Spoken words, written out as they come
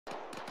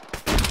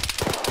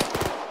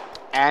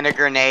And a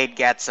grenade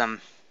gets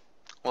him.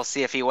 We'll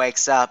see if he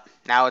wakes up.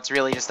 Now it's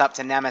really just up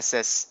to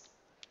Nemesis.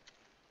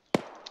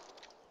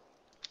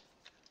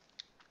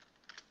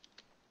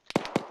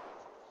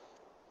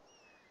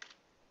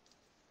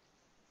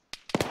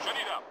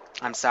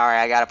 I'm sorry,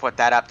 I gotta put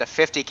that up. The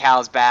 50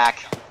 cal's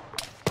back.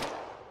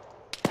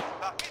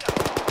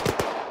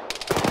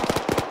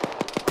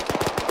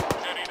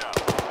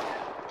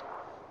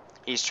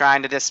 He's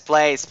trying to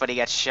displace, but he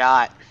gets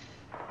shot.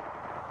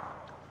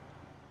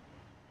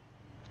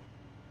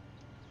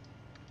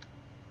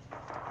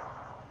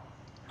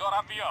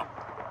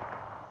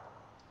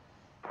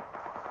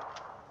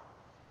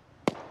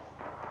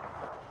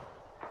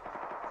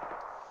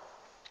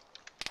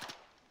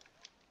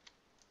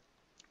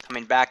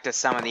 Coming back to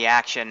some of the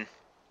action.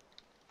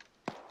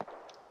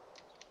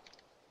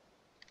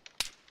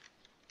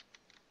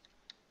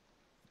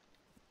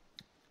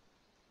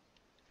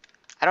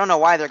 I don't know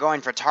why they're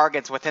going for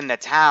targets within the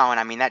town.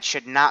 I mean, that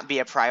should not be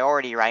a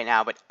priority right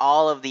now, but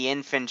all of the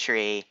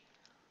infantry...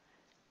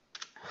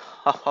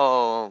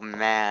 Oh,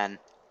 man.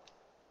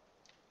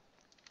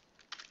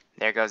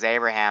 There goes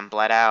Abraham,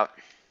 bled out.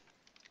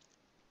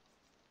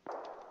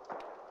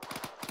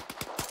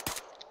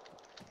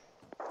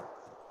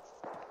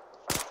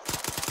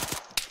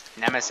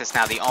 Nemesis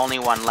now the only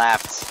one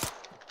left.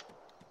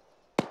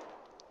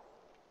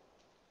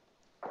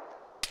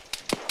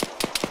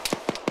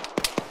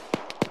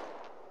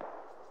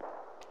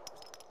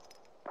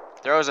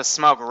 Throws a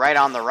smoke right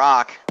on the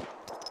rock.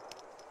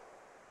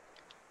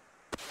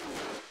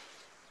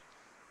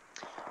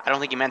 I don't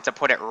think he meant to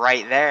put it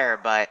right there,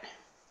 but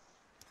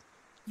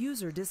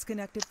User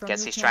disconnected from guess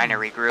your he's channel.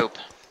 trying to regroup.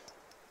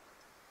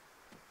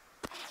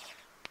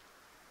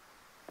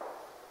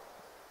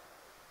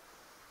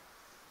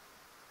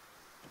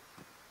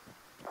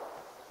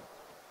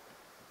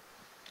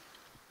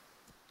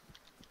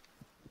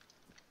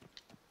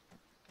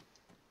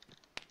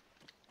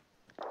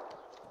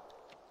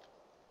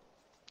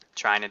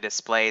 Trying to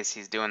displace,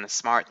 he's doing the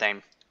smart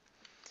thing.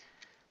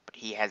 But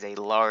he has a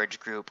large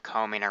group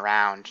combing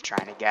around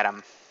trying to get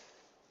him.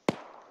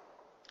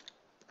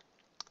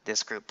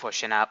 This group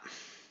pushing up.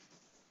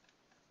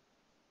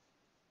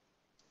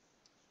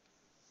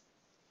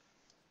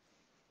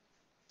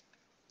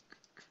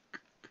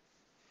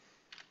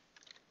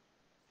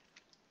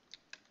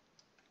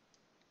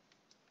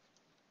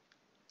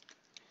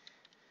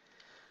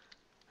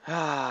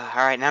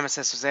 Alright,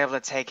 Nemesis was able to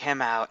take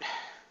him out.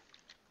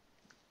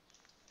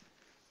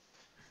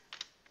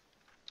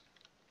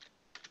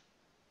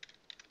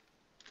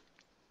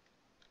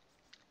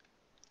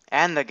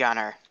 And the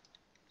gunner.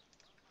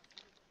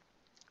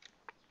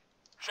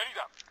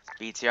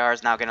 BTR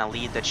is now going to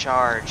lead the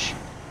charge.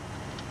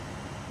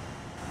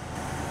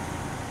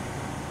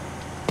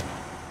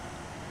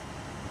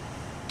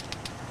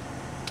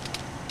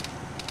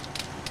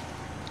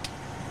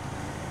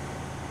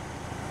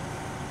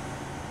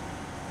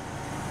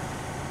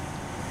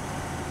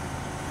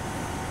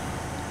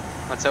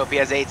 Let's hope he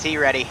has AT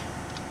ready.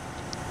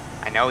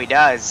 I know he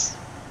does.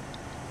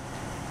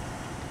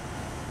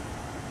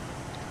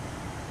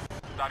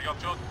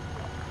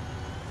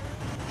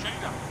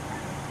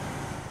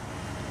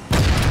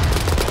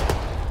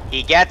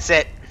 He gets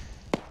it.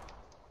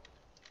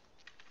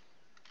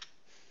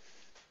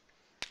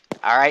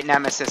 Alright,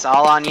 Nemesis,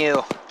 all on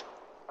you.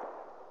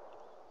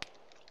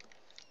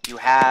 You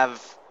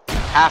have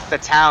half the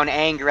town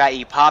angry at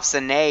you. Pops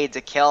a nade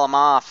to kill him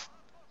off.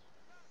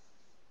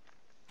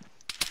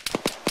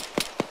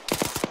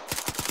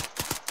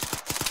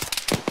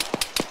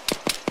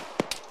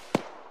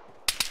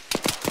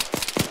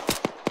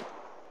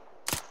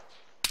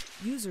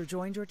 User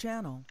joined your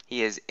channel.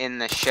 He is in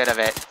the shit of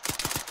it.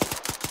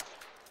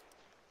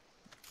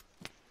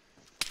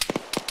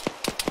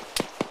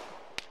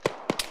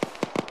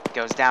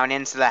 Goes down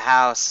into the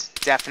house.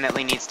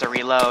 Definitely needs to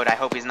reload. I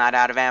hope he's not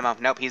out of ammo.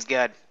 Nope, he's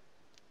good.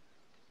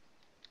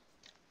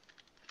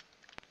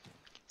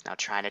 Now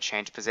trying to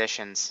change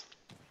positions.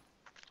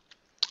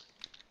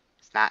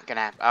 It's not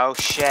gonna... Oh,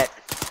 shit.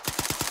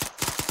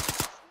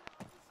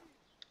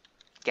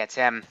 Gets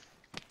him.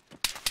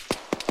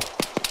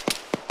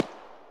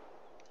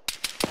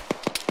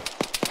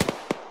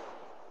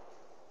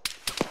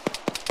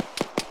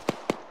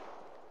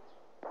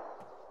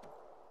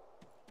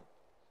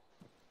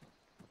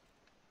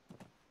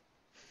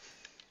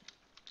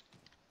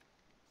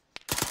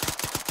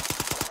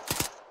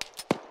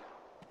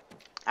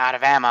 Out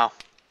of ammo.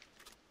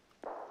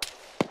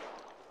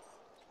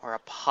 Or a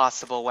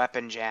possible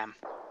weapon jam.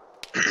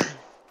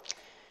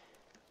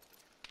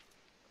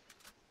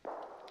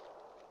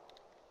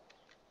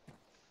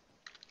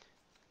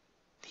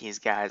 These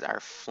guys are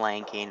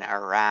flanking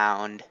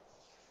around.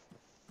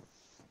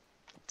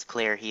 It's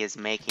clear he is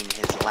making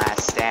his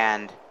last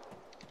stand.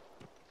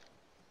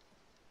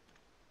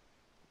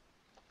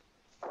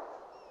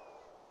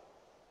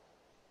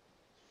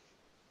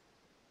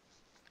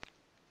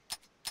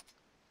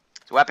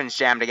 His weapon's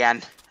jammed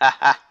again.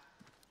 Haha.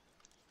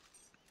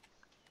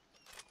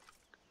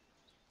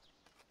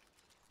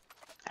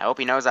 I hope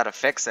he knows how to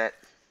fix it.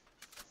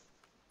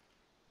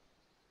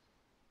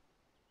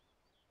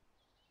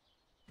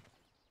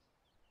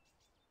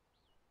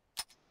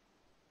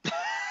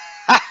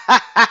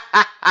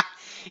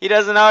 He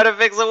doesn't know how to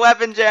fix a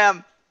weapon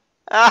jam.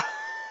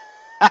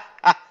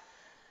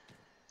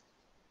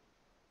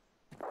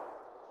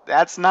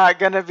 That's not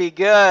gonna be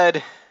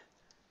good.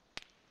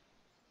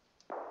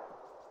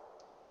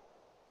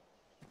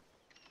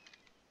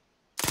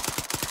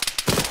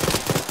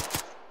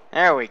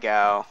 There we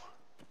go.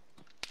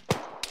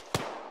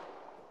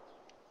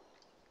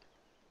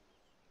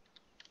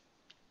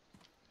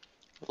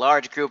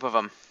 Large group of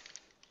them.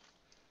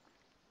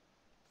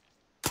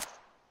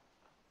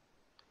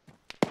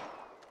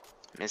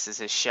 Misses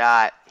his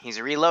shot. He's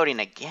reloading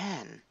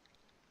again.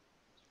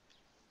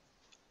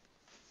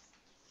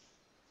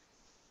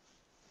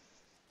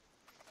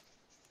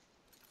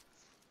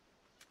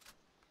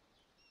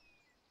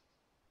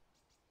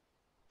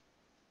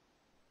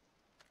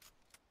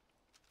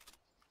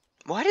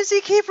 Why does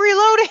he keep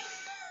reloading?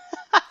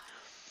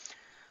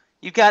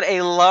 You've got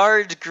a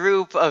large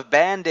group of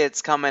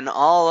bandits coming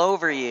all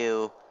over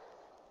you,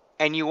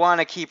 and you want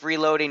to keep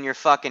reloading your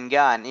fucking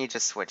gun. He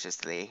just switches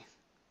to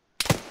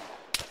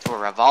a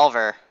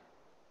revolver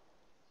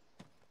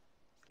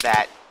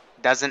that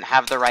doesn't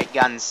have the right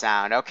gun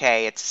sound.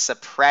 Okay, it's a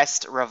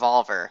suppressed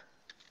revolver.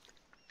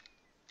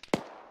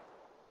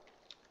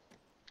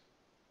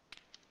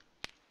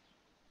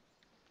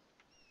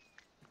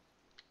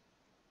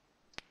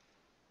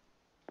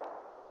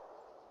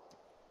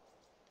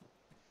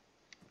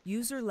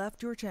 User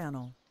left your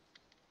channel.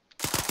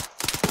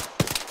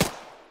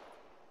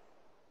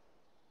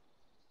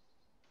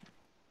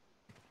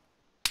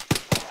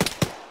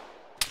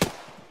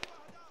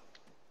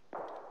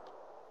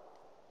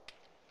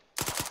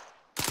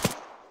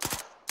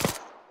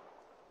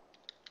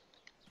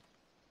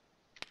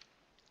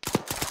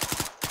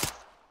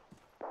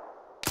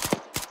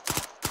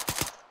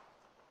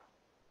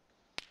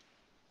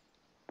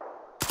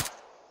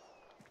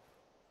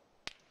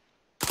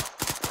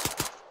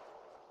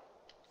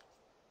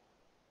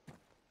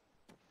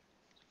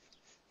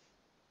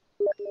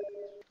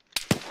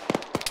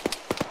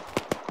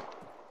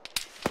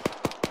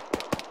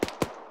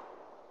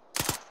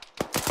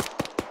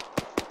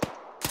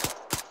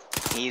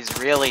 He's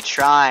really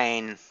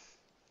trying.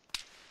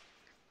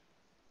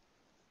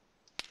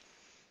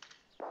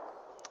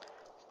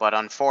 But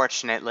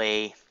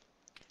unfortunately,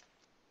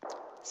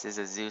 this is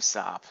a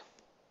Zusop.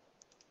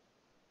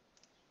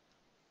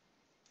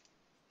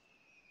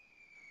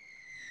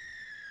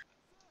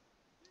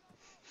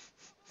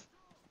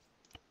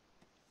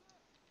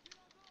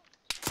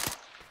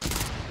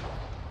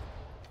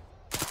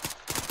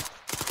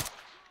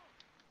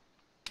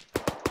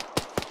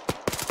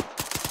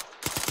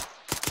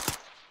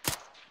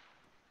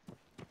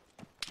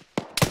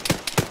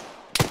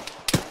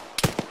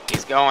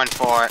 He's going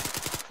for it.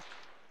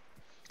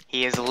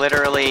 He is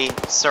literally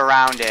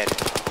surrounded.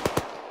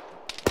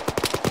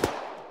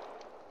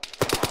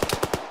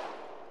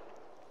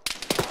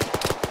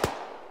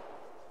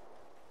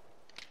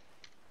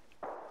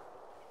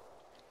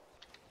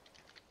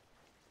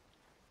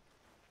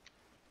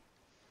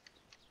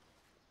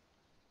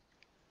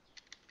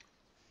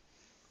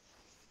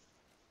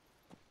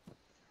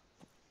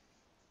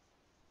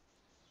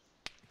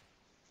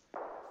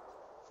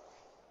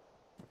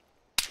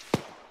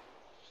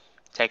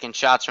 Taking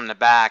shots from the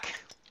back.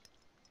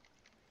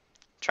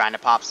 Trying to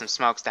pop some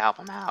smokes to help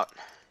him out.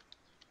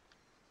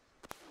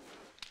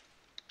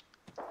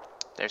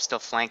 They're still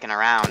flanking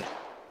around.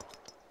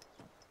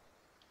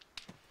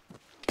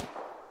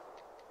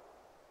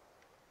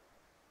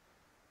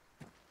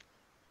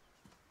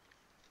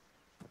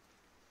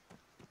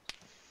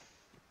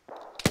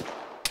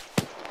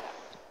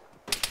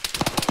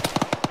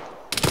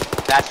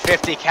 That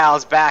 50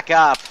 cal's back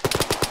up.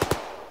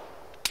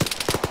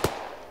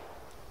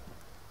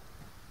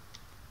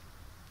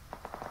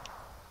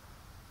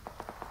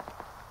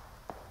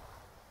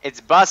 It's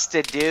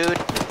busted, dude.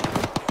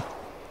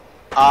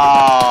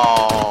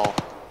 Oh,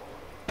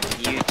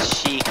 you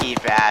cheeky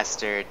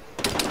bastard.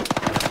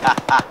 Ha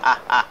ha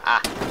ha ha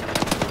ha.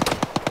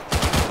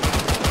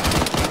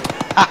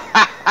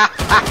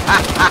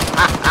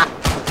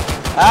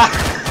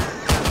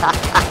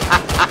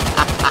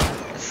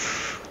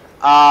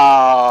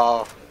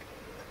 Oh,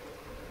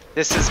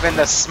 this has been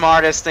the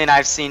smartest thing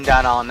I've seen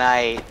done all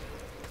night.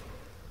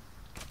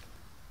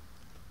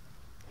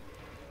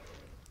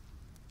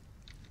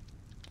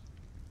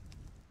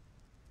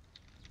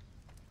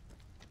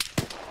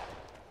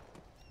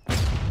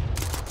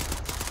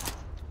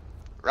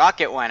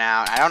 Rocket went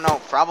out. I don't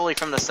know, probably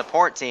from the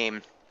support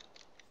team.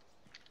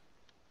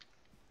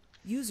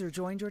 User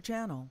joined your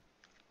channel.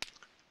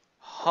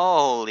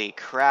 Holy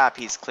crap,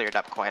 he's cleared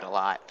up quite a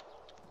lot.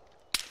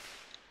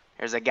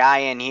 There's a guy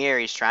in here,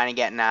 he's trying to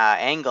get an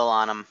angle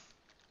on him.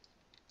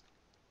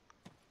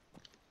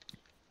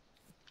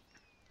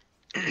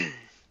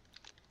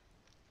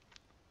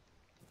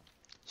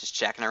 Just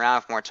checking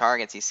around for more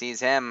targets. He sees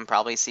him,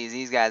 probably sees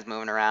these guys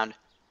moving around.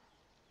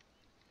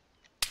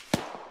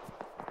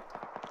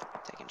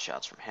 Taking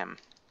shots from him.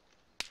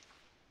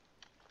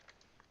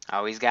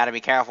 Oh, he's got to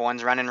be careful.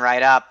 One's running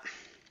right up.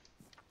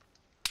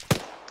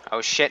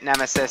 Oh shit,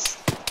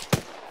 Nemesis.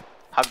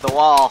 Hug the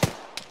wall.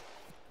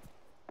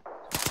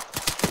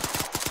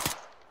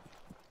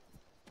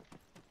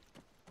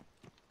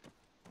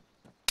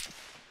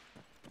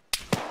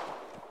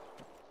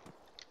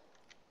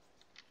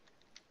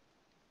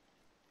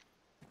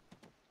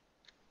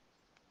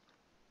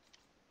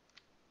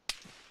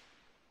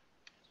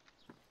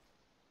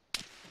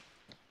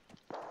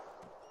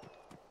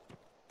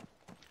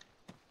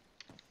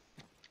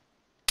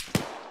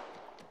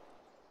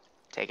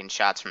 Taking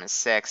shots from his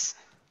 6.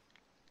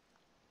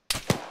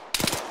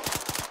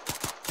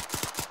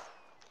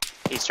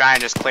 He's trying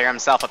to just clear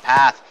himself a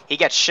path. He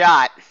gets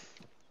shot.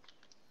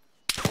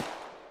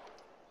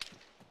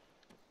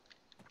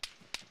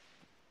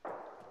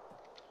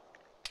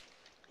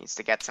 Needs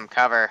to get some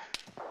cover.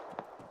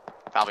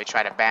 Probably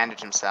try to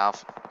bandage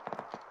himself.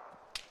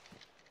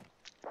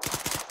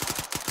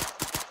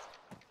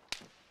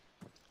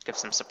 Give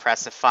some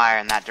suppressive fire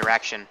in that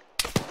direction.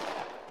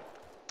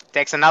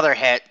 Takes another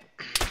hit.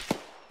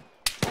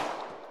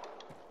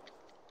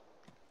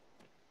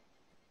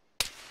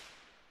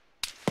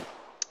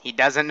 He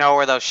doesn't know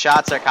where those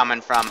shots are coming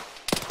from.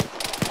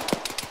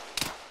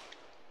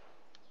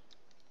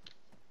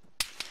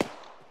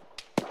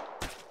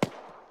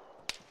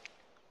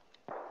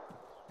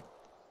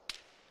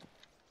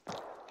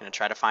 Gonna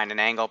try to find an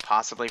angle,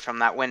 possibly from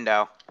that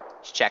window.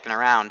 Just checking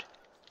around.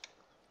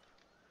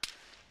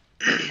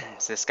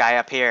 It's this guy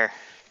up here.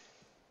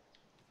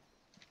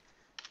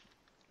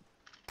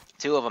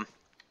 2 of them.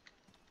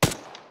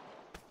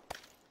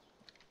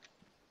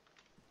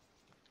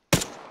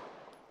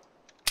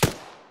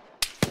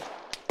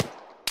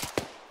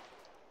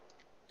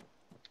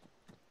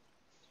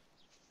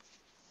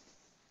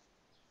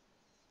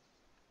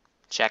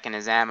 Checking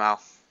his ammo.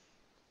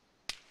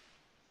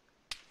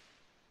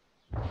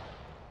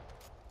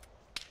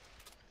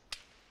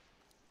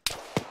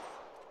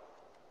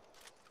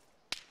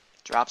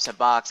 Drops a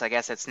box. I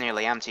guess it's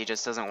nearly empty.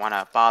 Just doesn't want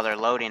to bother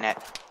loading it.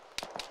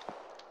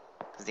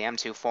 Because the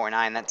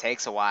M249, that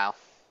takes a while.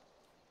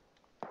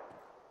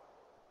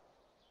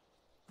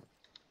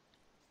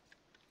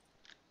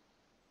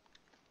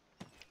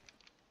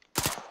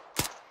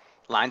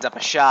 Lines up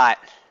a shot.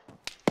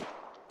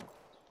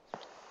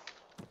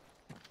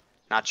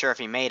 Not sure if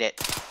he made it.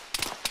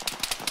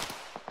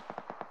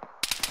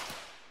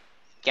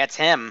 Gets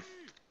him.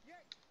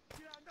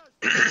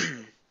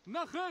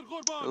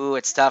 Ooh,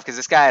 it's tough because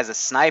this guy has a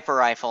sniper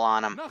rifle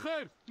on him.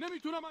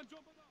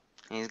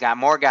 He's got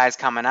more guys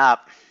coming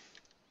up.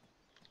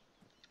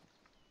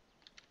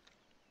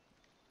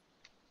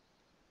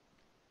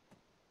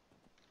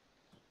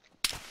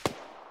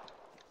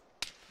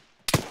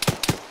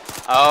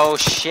 Oh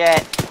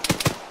shit.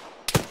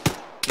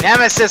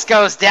 Nemesis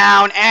goes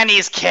down and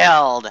he's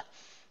killed.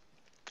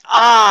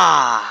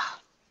 Ah!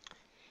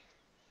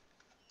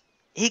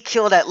 He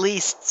killed at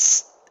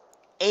least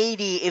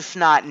 80, if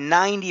not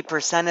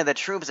 90% of the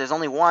troops. There's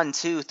only 1,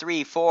 2,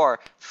 3, 4,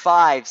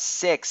 5,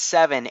 6,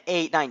 7,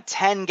 8, 9,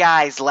 10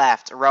 guys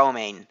left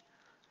roaming.